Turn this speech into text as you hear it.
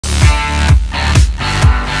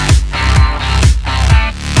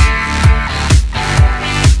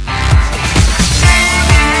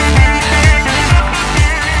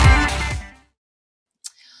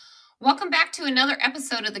another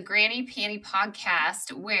episode of the Granny Panty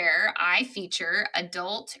Podcast, where I feature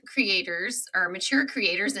adult creators or mature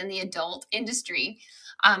creators in the adult industry.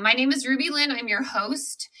 My name is RubyLynne. I'm your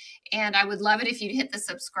host, and I would love it if you'd hit the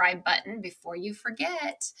subscribe button before you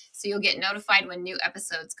forget, so you'll get notified when new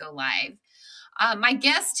episodes go live. My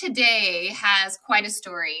guest today has quite a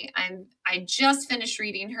story. I just finished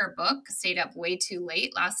reading her book, stayed up way too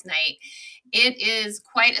late last night. It is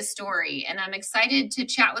quite a story, and I'm excited to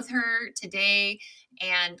chat with her today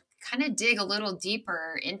and kind of dig a little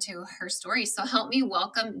deeper into her story. So help me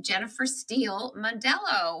welcome Jennifer Steele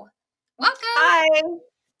Mondello. Welcome. Hi.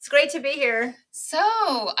 It's great to be here. So,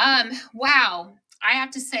 wow. I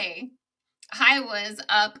have to say, I was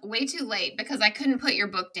up way too late because I couldn't put your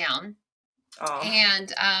book down. Oh,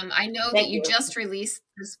 and I know that you just released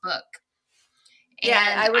this book.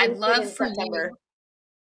 And I'd love for you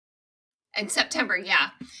in September. Yeah.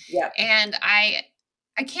 And I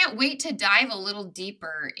can't wait to dive a little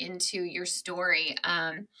deeper into your story.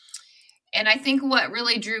 And I think what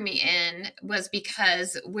really drew me in was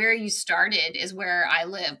because where you started is where I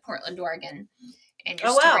live, Portland, Oregon. And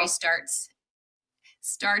your story starts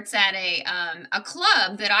at a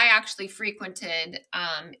club that I actually frequented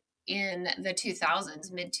in the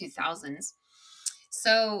 2000s, mid 2000s.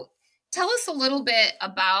 So tell us a little bit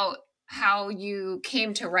about how you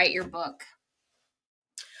came to write your book.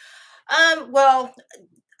 Well,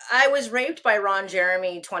 I was raped by Ron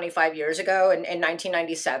Jeremy 25 years ago in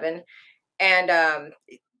 1997. And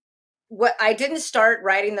what I didn't start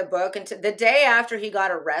writing the book until the day after he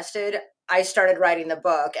got arrested. I started writing the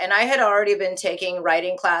book, and I had already been taking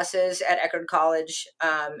writing classes at Eckerd College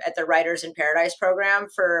at the Writers in Paradise program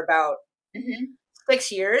for about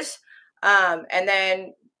 6 years. And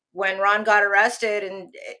then when Ron got arrested,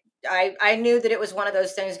 and I knew that it was one of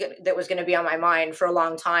those things that was going to be on my mind for a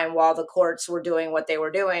long time while the courts were doing what they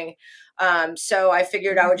were doing. So I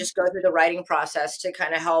figured I would just go through the writing process to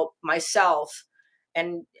kind of help myself.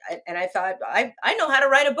 And I thought, I know how to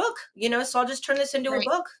write a book, so I'll just turn this into a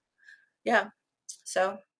book. Yeah.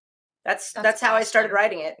 So that's how awesome. I started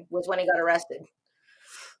writing it, was when he got arrested.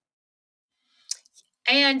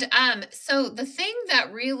 And so the thing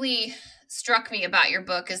that really struck me about your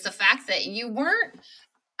book is the fact that you weren't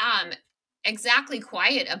exactly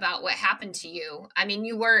quiet about what happened to you. I mean,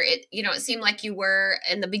 it seemed like you were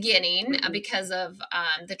in the beginning because of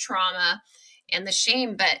the trauma and the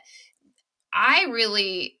shame, but I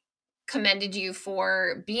really commended you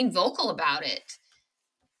for being vocal about it.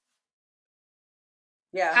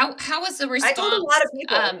 Yeah. How was the response? I told a lot of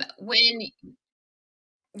people.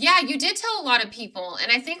 You did tell a lot of people.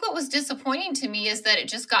 And I think what was disappointing to me is that it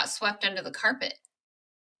just got swept under the carpet.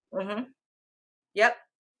 Mm-hmm. Yep.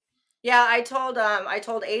 Yeah. I told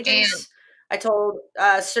agents, I told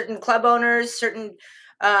certain club owners, certain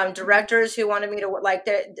directors who wanted me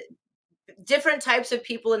to different types of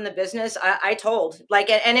people in the business. I told,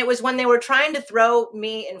 and it was when they were trying to throw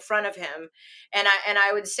me in front of him, and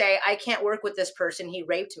I would say, I can't work with this person. He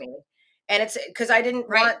raped me. And it's because I didn't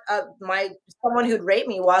want someone who'd rape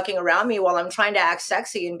me walking around me while I'm trying to act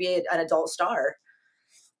sexy and be an adult star.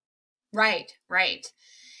 Right.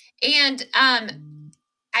 And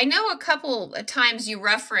I know a couple of times you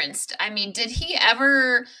referenced, did he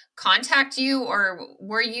ever contact you, or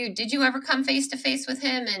did you ever come face to face with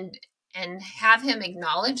him and have him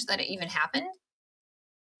acknowledge that it even happened?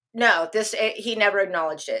 No, he never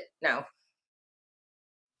acknowledged it. No.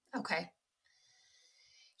 Okay.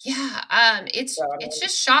 Yeah. It's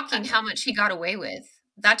just shocking how much he got away with.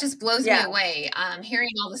 That just blows me away.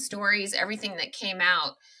 Hearing all the stories, everything that came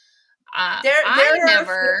out.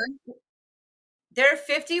 There are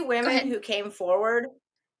 50 women who came forward.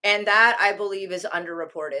 And that, I believe, is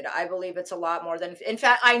underreported. I believe it's a lot more than. In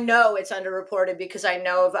fact, I know it's underreported because I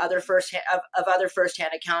know of other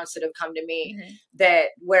firsthand accounts that have come to me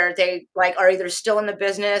where they are either still in the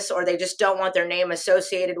business or they just don't want their name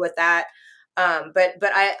associated with that.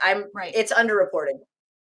 But I'm right. It's underreported.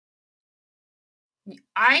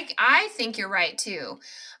 I think you're right too.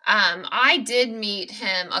 I did meet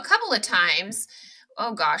him a couple of times.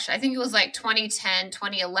 Oh gosh, I think it was like 2010,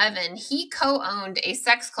 2011. He co-owned a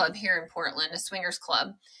sex club here in Portland, a swingers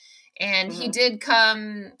club. And he did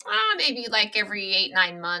come maybe like every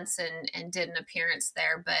 8-9 months and did an appearance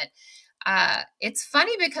there. But it's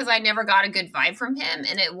funny because I never got a good vibe from him.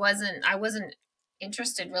 And I wasn't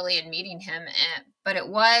interested really in meeting him. But it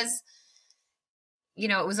was,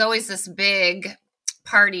 it was always this big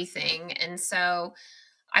party thing. And so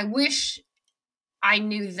I wish I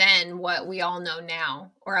knew then what we all know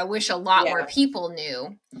now, or I wish a lot more people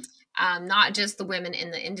knew, not just the women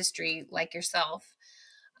in the industry like yourself.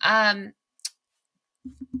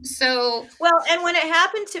 So, well, and when it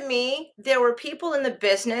happened to me, there were people in the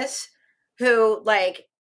business who like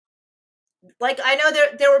I know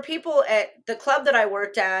there were people at the club that I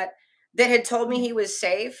worked at that had told me he was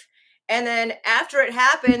safe. And then after it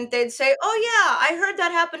happened, they'd say, "Oh yeah, I heard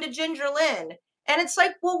that happened to Ginger Lynn." And it's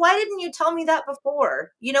like, well, why didn't you tell me that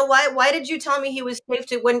before? You know, why did you tell me he was safe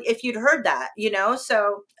to when if you'd heard that, you know?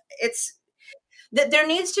 So it's that there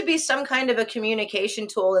needs to be some kind of a communication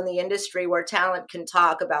tool in the industry where talent can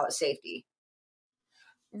talk about safety.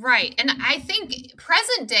 right. And I think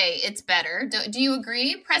present day, it's better. Do you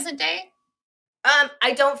agree? Present day?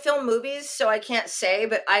 I don't film movies, so I can't say,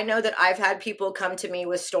 but I know that I've had people come to me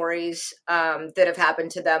with stories that have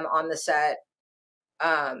happened to them on the set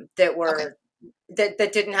that Okay. were that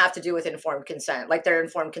didn't have to do with informed consent, like their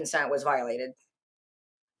informed consent was violated.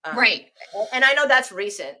 Right. And I know that's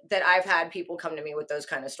recent that I've had people come to me with those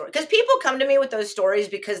kind of stories because people come to me with those stories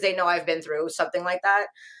because they know I've been through something like that.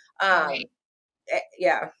 Right.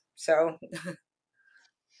 Yeah. So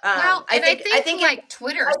Well, I and I think think it, like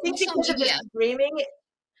Twitter, I think social because of the media. streaming,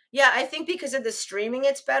 yeah, I think because of the streaming,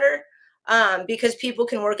 it's better because people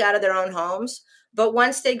can work out of their own homes. But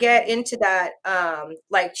once they get into that,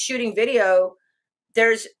 like shooting video,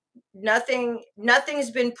 there's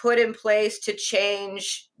nothing's been put in place to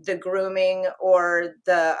change the grooming or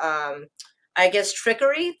the, I guess,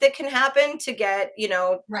 trickery that can happen to get,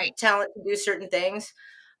 Right. talent to do certain things.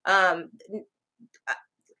 Um,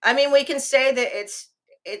 I mean, we can say that it.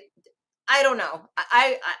 I don't know.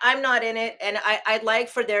 I'm not in it, and I'd like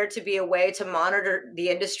for there to be a way to monitor the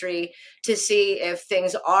industry to see if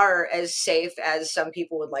things are as safe as some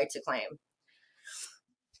people would like to claim.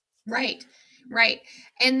 Right. Right.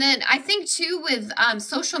 And then I think too with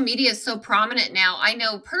social media is so prominent now. I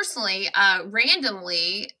know personally,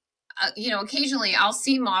 randomly, occasionally I'll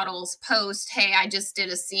see models post, "Hey, I just did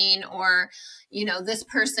a scene," or this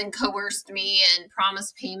person coerced me and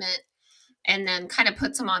promised payment, and then kind of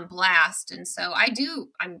puts them on blast. And so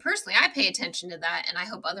I'm personally, I pay attention to that, and I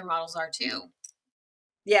hope other models are too.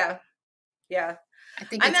 Yeah, yeah. I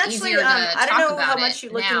think I'm it's actually easier to I don't talk know how about it much you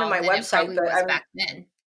looked into now my than it website, probably but was I'm back then.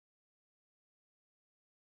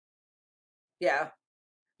 yeah.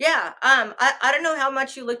 Yeah, I don't know how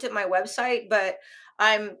much you looked at my website, but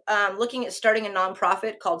I'm looking at starting a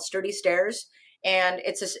nonprofit called Sturdy Stairs, and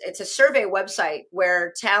it's a survey website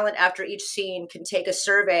where talent after each scene can take a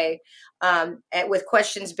survey with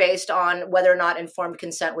questions based on whether or not informed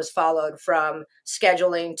consent was followed from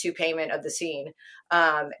scheduling to payment of the scene.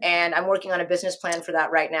 And I'm working on a business plan for that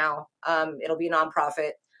right now. It'll be a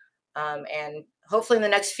nonprofit, and hopefully in the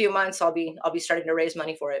next few months I'll be starting to raise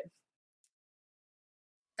money for it.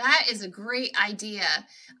 That is a great idea.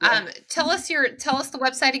 Yeah. Tell us the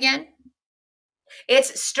website again.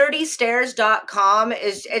 It's sturdystairs.com.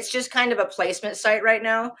 It's just kind of a placement site right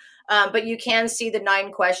now. But you can see the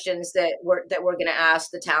 9 questions that we're going to ask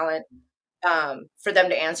the talent for them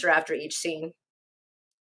to answer after each scene.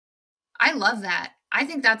 I love that. I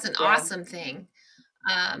think that's an Yeah. awesome thing.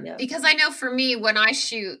 Yeah. Because I know for me, when I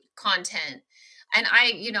shoot content, and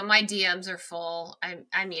my DMs are full.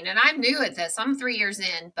 I mean, and I'm new at this. I'm 3 years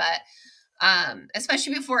in, but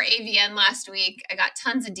especially before AVN last week, I got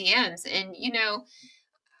tons of DMs, and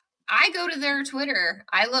I go to their Twitter.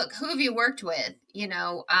 I look, who have you worked with?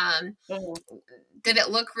 Mhm. Did it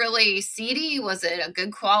look really seedy? Was it a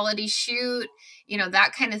good quality shoot?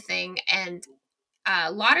 That kind of thing. And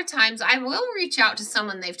a lot of times I will reach out to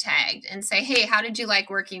someone they've tagged and say, "Hey, how did you like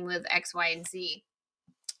working with X, Y, and Z?"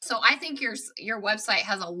 So I think your website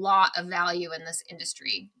has a lot of value in this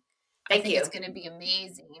industry. I Thank think it's you. going to be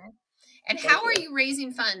amazing. And Thank how are you. you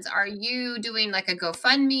raising funds? Are you doing like a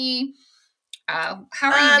GoFundMe? How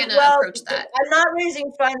are you going to Well, approach that? I'm not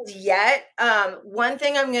raising funds yet. One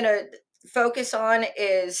thing I'm going to focus on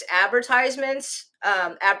is advertisements.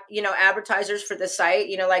 Advertisers for the site.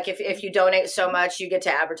 Like if you donate so much, you get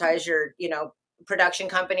to advertise your production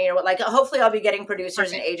company or what. Like hopefully, I'll be getting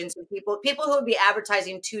producers and Perfect. agents and people who would be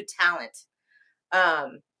advertising to talent.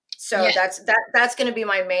 Um, so Yes. that's going to be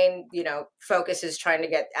my main focus is trying to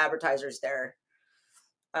get advertisers there.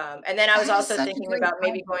 And then I was That is also such a thinking great about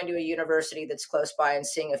maybe idea. going to a university that's close by and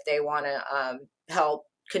seeing if they want to help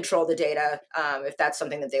control the data, if that's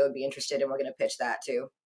something that they would be interested in. We're going to pitch that too,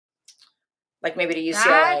 like maybe to That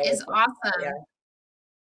UCLA or is something like that. Yeah. awesome.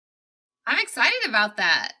 I'm excited about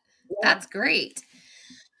that. Yeah. That's great.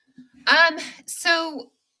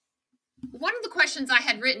 So one of the questions I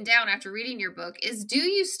had written down after reading your book is, do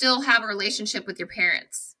you still have a relationship with your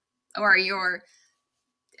parents or your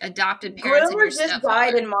adopted parents and your Groomer just died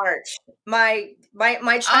stepfather? in March. My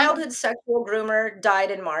Oh, childhood sexual groomer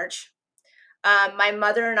died in March. My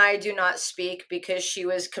mother and I do not speak because she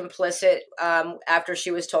was complicit after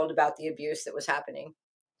she was told about the abuse that was happening.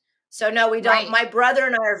 So no, we don't. Right. My brother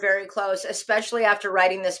and I are very close, especially after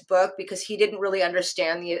writing this book, because he didn't really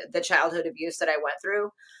understand the childhood abuse that I went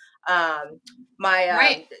through.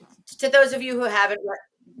 Right. To those of you who haven't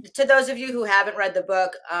read the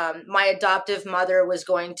book, my adoptive mother was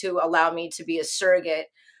going to allow me to be a surrogate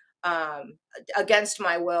against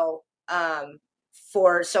my will,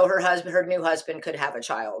 so her new husband could have a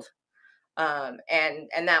child.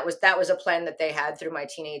 And that was a plan that they had through my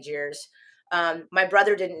teenage years. My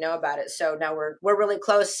brother didn't know about it, so now we're really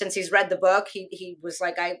close. Since he's read the book, he was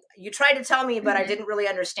like, you tried to tell me, but I didn't really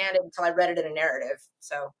understand it until I read it in a narrative.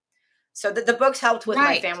 So the books helped with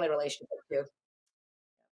my family relationship too.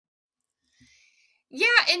 Yeah,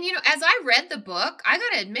 and as I read the book, I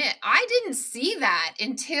gotta admit, I didn't see that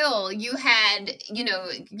until you had,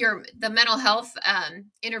 the mental health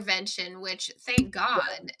intervention, which thank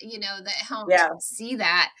God, that helped see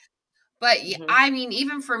that. But I mean,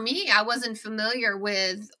 even for me, I wasn't familiar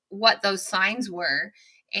with what those signs were.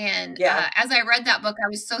 And as I read that book, I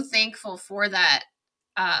was so thankful for that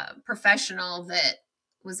professional that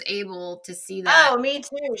was able to see that. Oh, me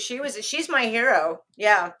too. She's my hero.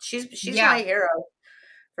 Yeah, she's my hero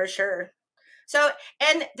for sure. So,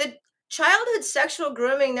 and the childhood sexual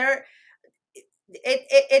grooming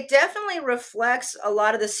it definitely reflects a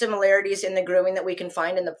lot of the similarities in the grooming that we can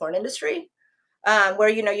find in the porn industry. Where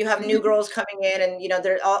you have new girls coming in, and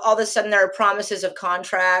there all of a sudden there are promises of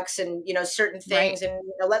contracts and certain things, and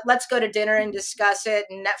let's go to dinner and discuss it,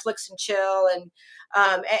 and Netflix and chill,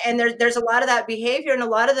 and there's a lot of that behavior, and a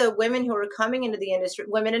lot of the women who are coming into the industry,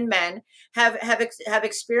 women and men, have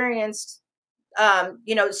experienced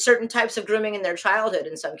certain types of grooming in their childhood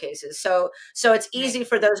in some cases. So it's easy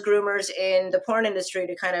for those groomers in the porn industry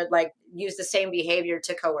to kind of like use the same behavior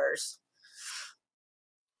to coerce.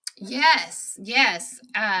 Yes.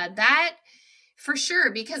 That for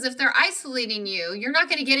sure, because if they're isolating you, you're not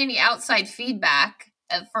going to get any outside feedback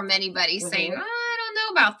from anybody saying, oh, I don't know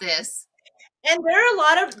about this. And there are a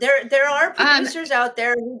lot of there are producers out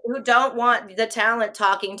there who don't want the talent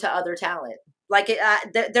talking to other talent. Like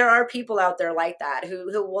there are people out there like that who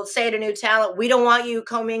will say to new talent, we don't want you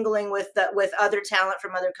commingling with other talent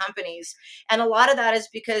from other companies. And a lot of that is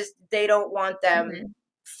because they don't want them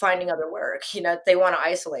finding other work. They want to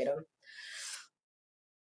isolate them.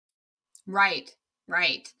 Right.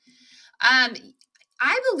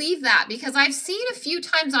 I believe that because I've seen a few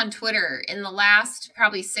times on Twitter in the last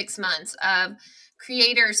probably 6 months of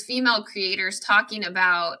female creators talking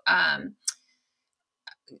about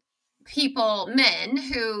men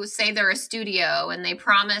who say they're a studio and they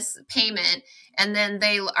promise payment, and then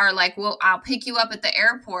they are like, well, I'll pick you up at the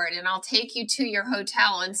airport and I'll take you to your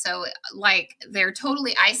hotel. And so like they're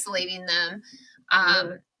totally isolating them.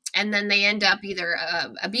 And then they end up either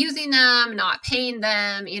abusing them, not paying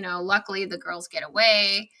them. Luckily the girls get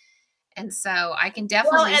away. And so I can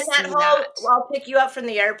definitely see that. I'll pick you up from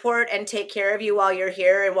the airport and take care of you while you're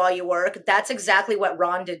here and while you work. That's exactly what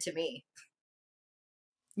Ron did to me.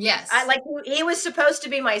 Yes. He was supposed to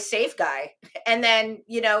be my safe guy. And then,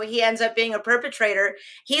 he ends up being a perpetrator.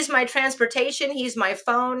 He's my transportation. He's my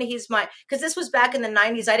phone. Because this was back in the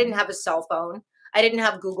 90s. I didn't have a cell phone. I didn't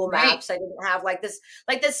have Google Maps. I didn't have like this.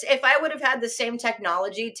 If I would have had the same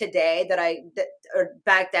technology today or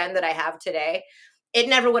back then that I have today, it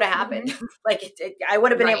never would have happened. I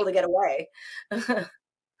would have been able to get away.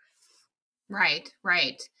 Right.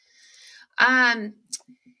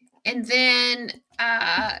 And then,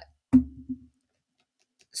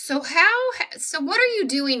 so what are you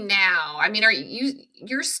doing now? I mean,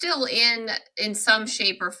 you're still in some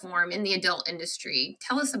shape or form in the adult industry.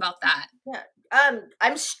 Tell us about that. Yeah.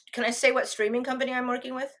 Can I say what streaming company I'm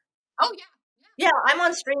working with? Oh yeah. Yeah, I'm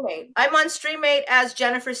on StreamMate. I'm on StreamMate as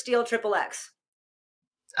Jennifer Steele XXX.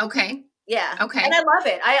 Okay. Yeah. Okay. And I love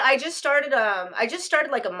it. I just started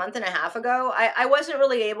like a month and a half ago. I wasn't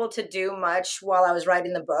really able to do much while I was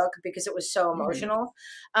writing the book because it was so emotional.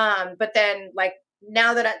 But then like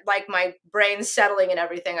now that my brain's settling and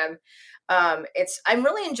everything, I'm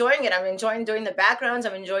really enjoying it. I'm enjoying doing the backgrounds.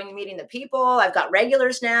 I'm enjoying meeting the people. I've got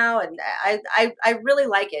regulars now, and I really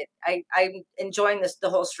like it. I'm enjoying the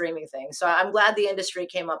whole streaming thing. So I'm glad the industry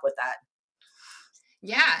came up with that.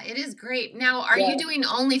 Yeah, it is great. Now, are you doing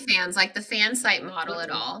OnlyFans, like the fan site model at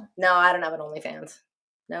all? No, I don't have an OnlyFans.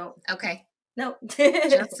 No. Okay. No.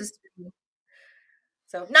 Just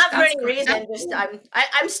so not for any reason. Just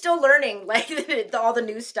I'm still learning all the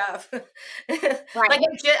new stuff. Like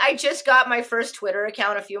I just got my first Twitter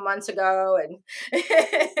account a few months ago, and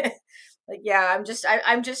Like, yeah, I'm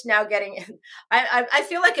just now getting, I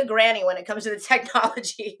feel like a granny when it comes to the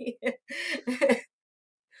technology.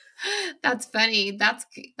 That's funny. That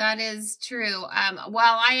is true.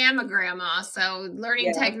 Well, I am a grandma, so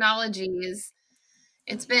learning Yeah. technology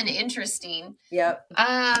it's been interesting. Yep.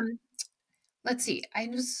 Let's see. I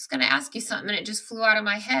was just going to ask you something and it just flew out of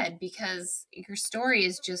my head because your story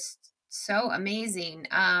is just so amazing.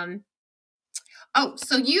 Oh,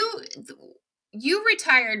 so you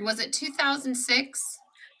retired, was it 2006?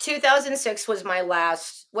 2006 was my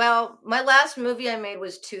last, well, my last movie I made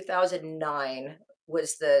was 2009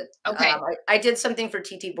 was the, Okay. I did something for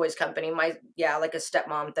TT Boys Company. Yeah, like a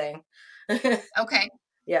stepmom thing. Okay.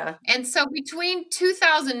 Yeah. And so between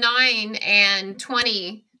 2009 and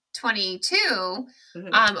 2022,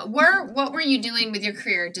 Mhm. what were you doing with your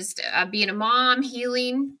career? Just being a mom,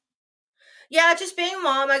 healing? Yeah, just being a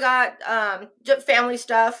mom. I got just family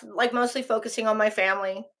stuff, like mostly focusing on my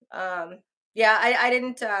family. Yeah, I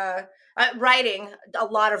didn't writing, a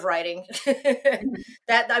lot of writing. Mhm.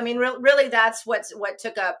 That, I mean, really, that's what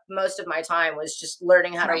took up most of my time, was just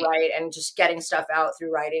learning how to Right. write and just getting stuff out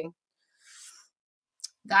through writing.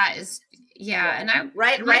 That is, yeah. Yeah, And like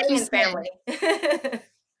writing you and said, family. it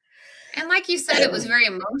was very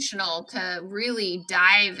emotional to really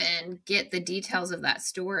dive and get the details of that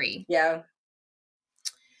story. Yeah,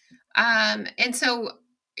 And so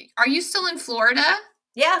are you still in Florida?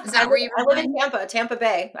 yeah. Is that where you I live in reside? Tampa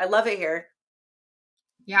Bay. I love it here.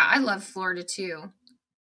 Yeah, I love Florida too.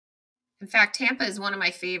 In fact, Tampa is one of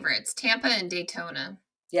my favorites. Tampa and Daytona.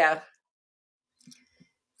 Yeah.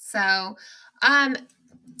 So, um,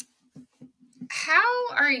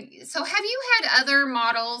 so have you had other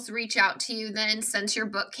models reach out to you then since your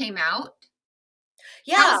book came out?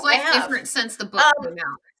 Yeah, How's I life have. different since the book Um, came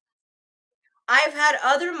out? I've had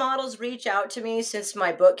other models reach out to me since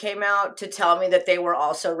my book came out to tell me that they were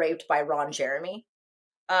also raped by Ron Jeremy.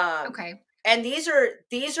 Um, Okay. and these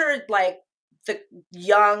are like the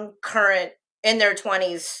young, current, in their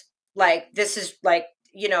 20s. Like, this is like,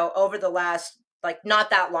 over the last, like, not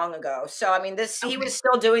that long ago. So I mean, he Okay. was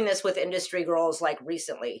still doing this with industry girls like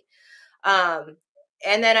recently. Um,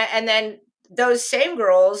 and then those same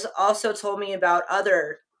girls also told me about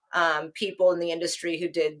other people in the industry who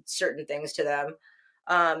did certain things to them.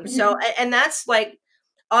 So Mhm. and that's like,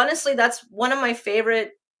 honestly, that's one of my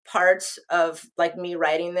favorite parts of, like, me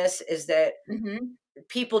writing this, is that Mhm.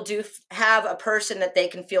 people do have a person that they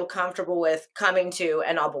can feel comfortable with coming to,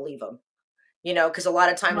 and I'll believe them. Because a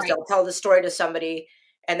lot of times Right. they'll tell the story to somebody,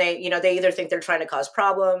 and they either think they're trying to cause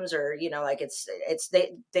problems, or like,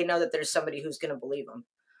 they know that there's somebody who's going to believe them.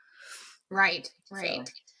 Right. So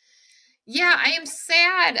Right. Yeah, I am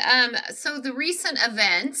sad. So the recent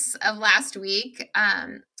events of last week,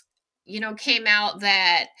 came out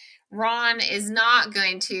that Ron is not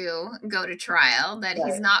going to go to trial, that he's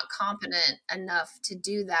right. not competent enough to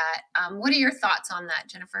do that. What are your thoughts on that,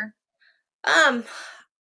 Jennifer? um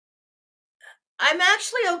I'm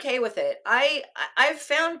actually okay with it. I've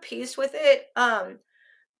found peace with it.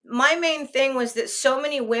 My main thing was that so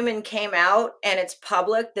many women came out, and it's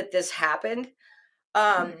public that this happened.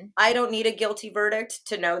 Mhm. I don't need a guilty verdict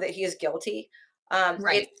to know that he is guilty.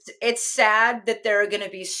 Right. It's sad that there are going to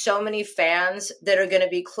be so many fans that are going to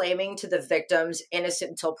be claiming to the victims innocent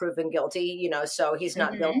until proven guilty. So he's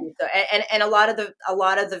not Mhm. guilty. So, and a lot of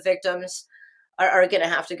the victims are going to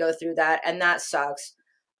have to go through that, and that sucks.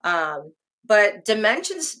 But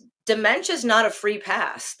dementia's not a free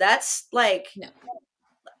pass. That's like, No.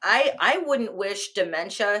 I wouldn't wish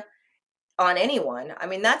dementia on anyone. I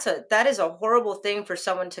mean, that is a horrible thing for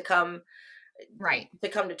someone Right. to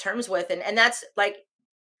come to terms with, and that's like,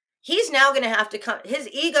 he's now going to have to come, his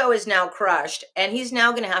ego is now crushed, and he's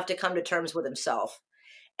now going to have to come to terms with himself.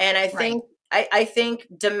 And Right. I think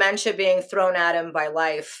dementia being thrown at him by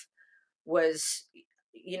life was,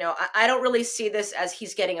 I don't really see this as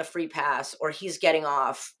he's getting a free pass, or he's getting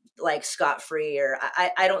off like scot free, or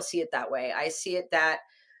I don't see it that way. I see it that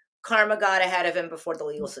karma got ahead of him before the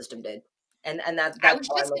legal system did, and I that's was how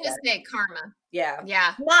I just look going to at it. say karma. Yeah,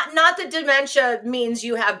 Yeah. not that dementia means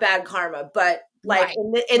you have bad karma, but like, Right.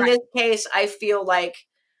 in Right. this case, I feel like,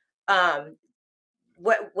 um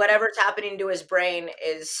whatever's happening to his brain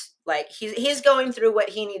is like, he's going through what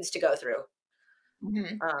he needs to go through.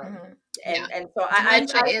 Mhm. Um, Mhm. Yeah. and so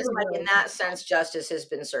Dementia I is feel like, in really that painful. sense, justice has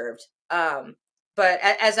been served. But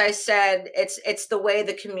as I said, it's the way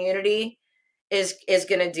the community is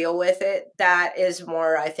going to deal with it that is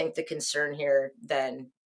more, I think, the concern here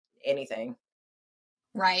than anything.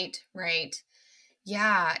 Right. Right.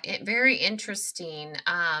 Yeah. Very interesting.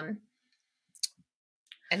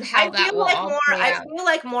 And how that will all play I out. feel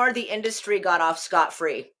like more the industry got off scot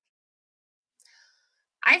free.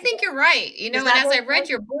 I think you're right. You know, and as I read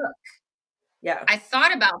your book, yeah, I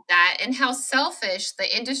thought about that and how selfish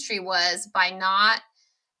the industry was by not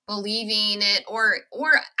believing it, or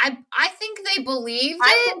I think they believed it.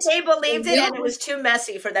 I think they believed it, and it was too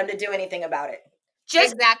messy for them to do anything about it.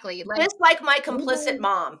 Exactly. Just like my complicit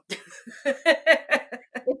mom.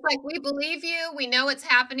 It's like, we believe you. We know it's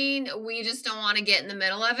happening. We just don't want to get in the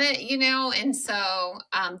middle of it, you know? And so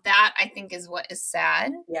that, I think, is what is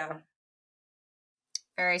sad. Yeah.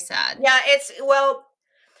 Very sad. Yeah, it's, well,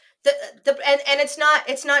 and it's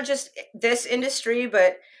not just this industry,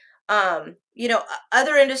 but you know,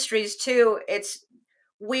 other industries too.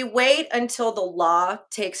 We wait until the law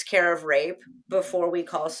takes care of rape before we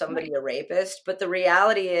call somebody a rapist. But the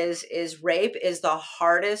reality is rape is the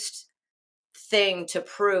hardest thing to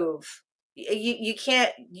prove. You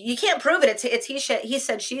can't prove it. It's he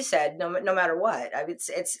said, she said, no matter what. I mean,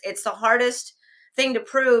 it's the hardest thing to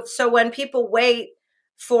prove. So when people wait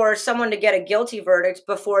for someone to get a guilty verdict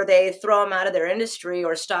before they throw them out of their industry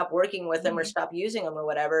or stop working with them or stop using them or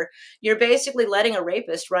whatever, you're basically letting a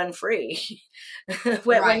rapist run free.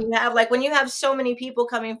 when you have so many people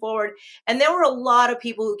coming forward, and there were a lot of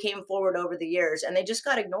people who came forward over the years and they just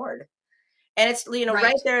got ignored. And it's, you know,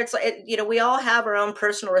 right there, it's like, you know, we all have our own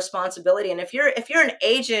personal responsibility. And if you're an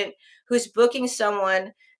agent who's booking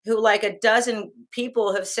someone who like a dozen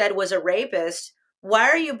people have said was a rapist, why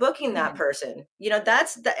are you booking that person? You know,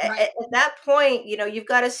 that's at that point, you know, you've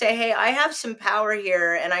got to say, hey, I have some power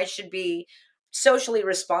here and I should be socially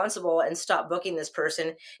responsible and stop booking this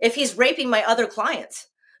person if he's raping my other clients.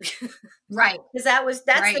 Right. Because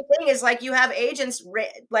that's the thing, is like, you have agents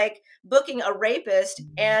like booking a rapist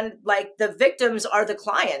and like the victims are the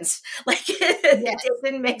clients. Like it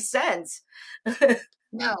didn't make sense.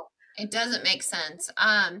 No, it doesn't make sense.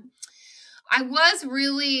 I was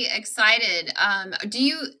really excited.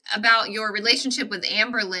 About your relationship with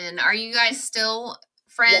Amberlynne. Are you guys still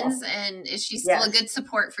friends? Yes. And is she still a good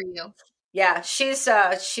support for you? Yeah, she's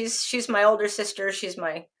my older sister. She's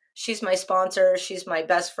my sponsor. She's my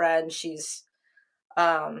best friend. She's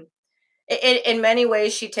in many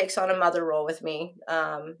ways she takes on a mother role with me.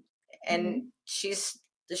 And she's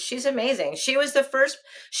amazing. She was the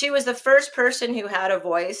first person who had a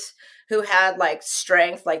voice, who had like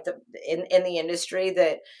strength, like in the industry,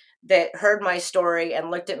 that heard my story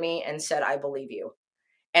and looked at me and said, I believe you.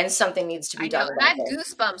 And something needs to be done. I have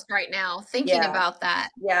goosebumps right now thinking about that.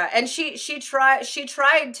 Yeah, and she tried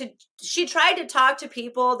to talk to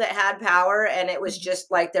people that had power, and it was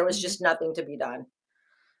just like there was just nothing to be done.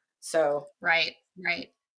 So right.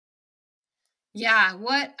 Yeah,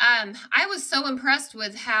 I was so impressed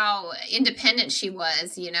with how independent she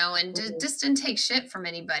was, you know, and just didn't take shit from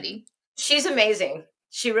anybody. She's amazing.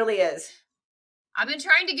 She really is. I've been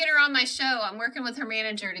trying to get her on my show. I'm working with her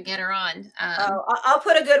manager to get her on. I'll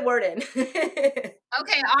put a good word in.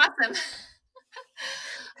 Okay, awesome.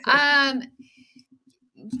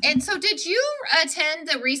 And so did you attend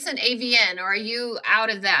the recent AVN, or are you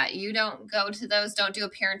out of that? You don't go to those, don't do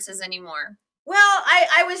appearances anymore? Well,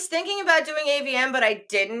 I was thinking about doing AVN, but I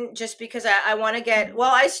didn't, just because I want to get,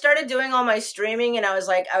 I started doing all my streaming and I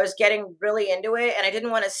was getting really into it, and I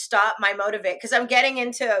didn't want to stop my motivate, because I'm getting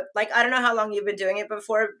into, like, I don't know how long you've been doing it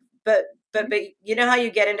before, but you know how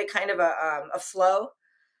you get into kind of a flow?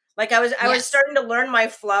 Like I was starting to learn my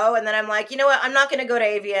flow, and then I'm like, you know what? I'm not going to go to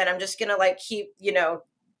AVN. I'm just going to like keep, you know,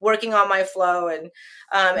 working on my flow. And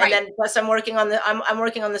then plus I'm working on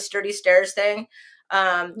the Sturdy Stairs thing.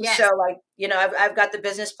 So like, you know, I've got the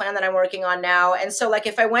business plan that I'm working on now. And so like,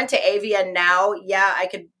 if I went to AVN now, I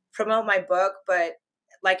could promote my book, but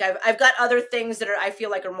like, I've got other things that I feel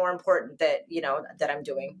like are more important that, you know, that I'm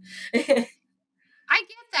doing. I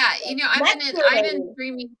get that. You know, I've been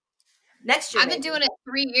streaming. Next year. I've been doing it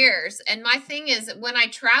 3 years. And my thing is, when I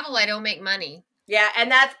travel, I don't make money. Yeah.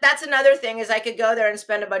 And that's another thing, is I could go there and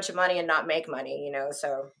spend a bunch of money and not make money, you know?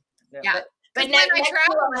 So yeah. But next year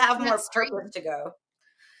I'll have more purpose to go.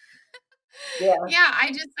 Yeah.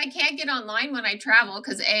 I can't get online when I travel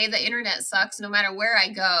because the internet sucks no matter where I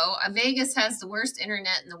go. Vegas has the worst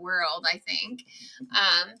internet in the world, I think.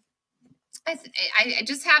 I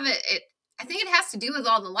just have it. I think it has to do with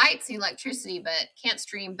all the lights, the electricity, but can't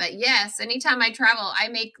stream. But yes, anytime I travel, I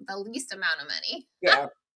make the least amount of money. Yeah.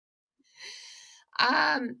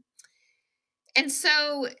 And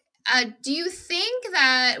so do you think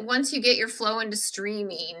that once you get your flow into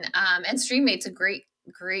streaming, and StreamMate's a great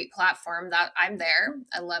platform, that I'm there.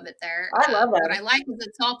 I love it there. I love that. What I like is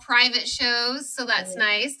it's all private shows, so that's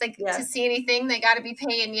nice. To see anything, they got to be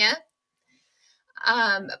paying you.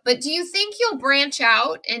 But do you think you'll branch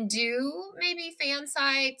out and do maybe fan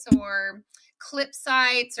sites or clip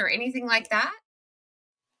sites or anything like that?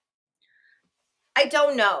 I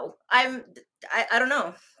don't know. I don't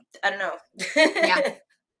know. I don't know. Yeah.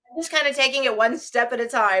 I'm just kind of taking it one step at a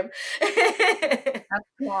time. That's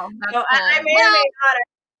cool. That's So cool. I may or may not.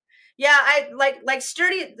 Yeah, I like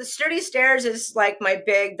the sturdy stairs is like my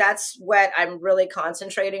big, that's what I'm really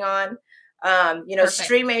concentrating on. You know, Perfect.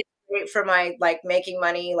 streaming is great for my like making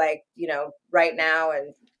money, like, you know, right now.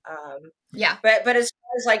 And yeah. But as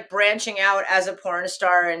far as like branching out as a porn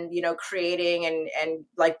star and, you know, creating and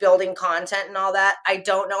like building content and all that, I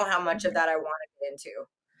don't know how much of that I want to get into.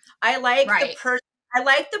 I like I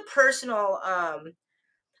like the personal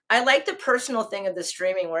I like the personal thing of the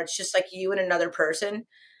streaming where it's just like you and another person.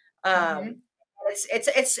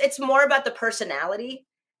 It's more about the personality.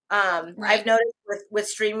 I've noticed with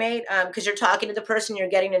StreamMate, because you're talking to the person, you're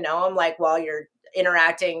getting to know them like while you're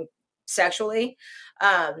interacting sexually.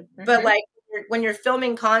 But like when you're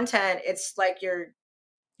filming content, it's like you're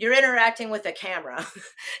interacting with a camera,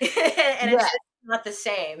 and it's just not the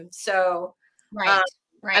same. So I'm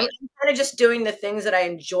kind of just doing the things that I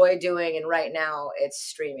enjoy doing, and right now it's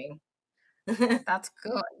streaming. That's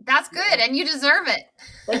good. That's good, and you deserve it.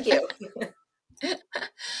 Thank you.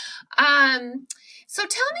 So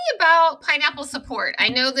tell me about Pineapple Support. I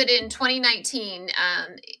know that in 2019,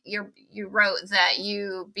 you wrote that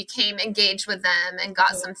you became engaged with them and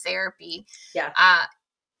got some therapy. Yeah.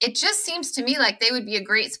 It just seems to me like they would be a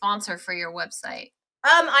great sponsor for your website.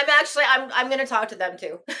 I'm going to talk to them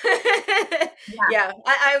too. Yeah.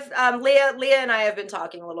 I've Leah and I have been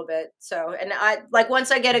talking a little bit. So, and I like once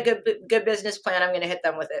I get a good business plan, I'm going to hit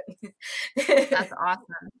them with it. That's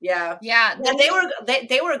awesome. Yeah. And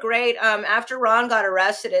they were great. After Ron got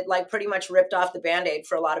arrested, it like pretty much ripped off the Band-Aid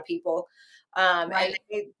for a lot of people. And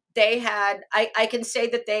they had, I can say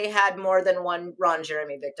that they had more than one Ron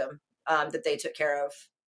Jeremy victim that they took care of.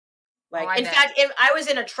 Like, in fact, I was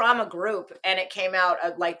in a trauma group, and it came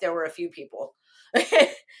out like there were a few people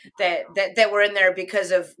that were in there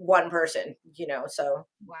because of one person, you know. So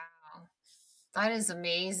wow, that is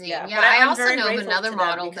amazing. Yeah, but I also know of another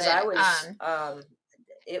model because I was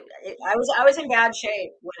I was in bad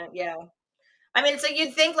shape when I mean, so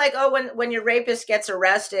you'd think like, oh, when your rapist gets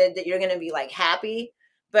arrested that you're going to be like happy,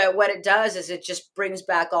 but what it does is it just brings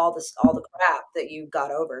back all the crap that you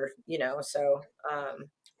got over, you know. So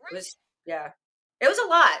it was it was a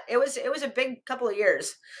lot. It was a big couple of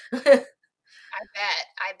years. I bet.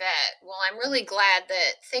 Well, I'm really glad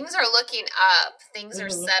that things are looking up, things are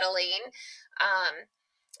settling,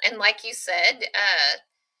 and like you said,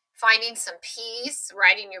 finding some peace,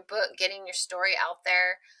 writing your book, getting your story out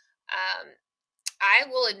there. I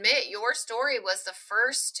will admit your story was the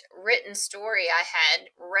first written story I had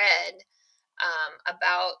read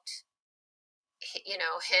about, you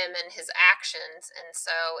know, him and his actions. And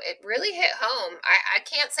so it really hit home. I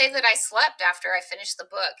can't say that I slept after I finished the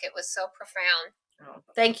book. It was so profound. Oh,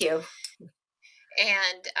 thank you.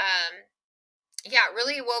 And yeah, it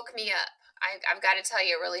really woke me up. I've got to tell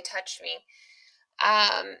you, it really touched me.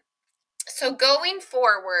 So going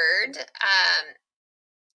forward,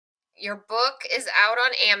 your book is out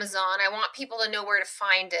on Amazon. I want people to know where to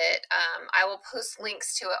find it. I will post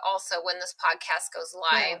links to it also when this podcast goes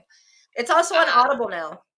live. Yeah. It's also on Audible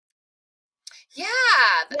now. Yeah.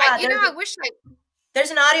 I wish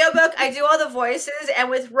there's an audiobook. I do all the voices, and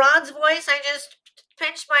with Ron's voice, I just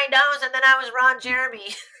pinched my nose, and then I was Ron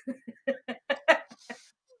Jeremy. I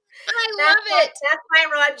love it. That's my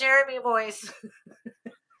Ron Jeremy voice.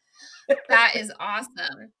 That is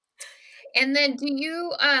awesome. And then do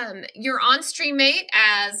you, you're on StreamMate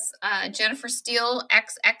as Jennifer Steele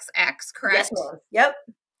XXX, correct? Yes, ma'am. Yep.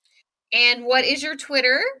 And what is your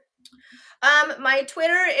Twitter? My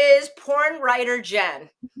Twitter is Porn Writer Jen.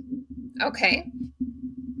 Okay.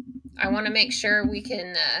 I want to make sure we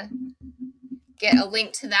can get a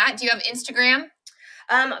link to that. Do you have Instagram?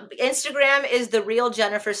 Instagram is The Real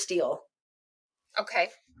Jennifer Steele. Okay.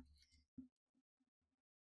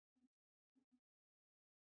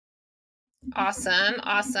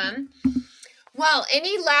 Awesome. Well,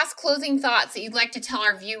 any last closing thoughts that you'd like to tell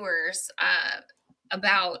our viewers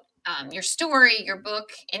about your story, your book,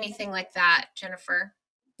 anything like that, Jennifer?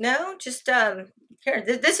 No, just here.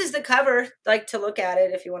 This is the cover. Like to look at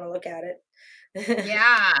it if you want to look at it.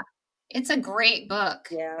 Yeah, it's a great book.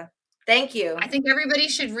 Yeah, thank you. I think everybody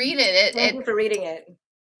should read it. Thank you for reading it.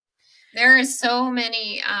 There is so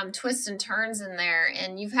many twists and turns in there,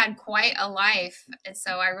 and you've had quite a life, and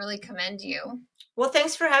so I really commend you. Well,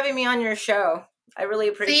 thanks for having me on your show. I really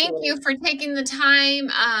appreciate it. Thank you for taking the time.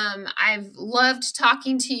 I've loved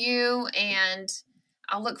talking to you, and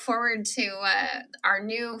I'll look forward to our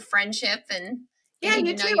new friendship and Yeah, getting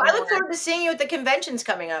you to know too. you I look more. forward to seeing you at the conventions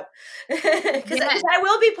coming up. Because Yes. I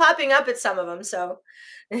will be popping up at some of them. So,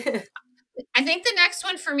 I think the next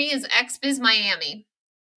one for me is XBiz Miami.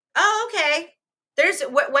 oh, okay.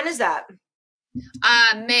 When is that?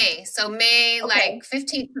 May. So May Okay. like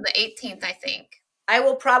 15th to the 18th, I think. I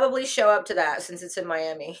will probably show up to that since it's in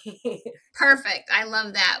Miami. Perfect. I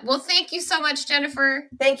love that. Well, thank you so much, Jennifer.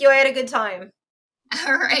 Thank you. I had a good time.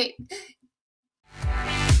 All right.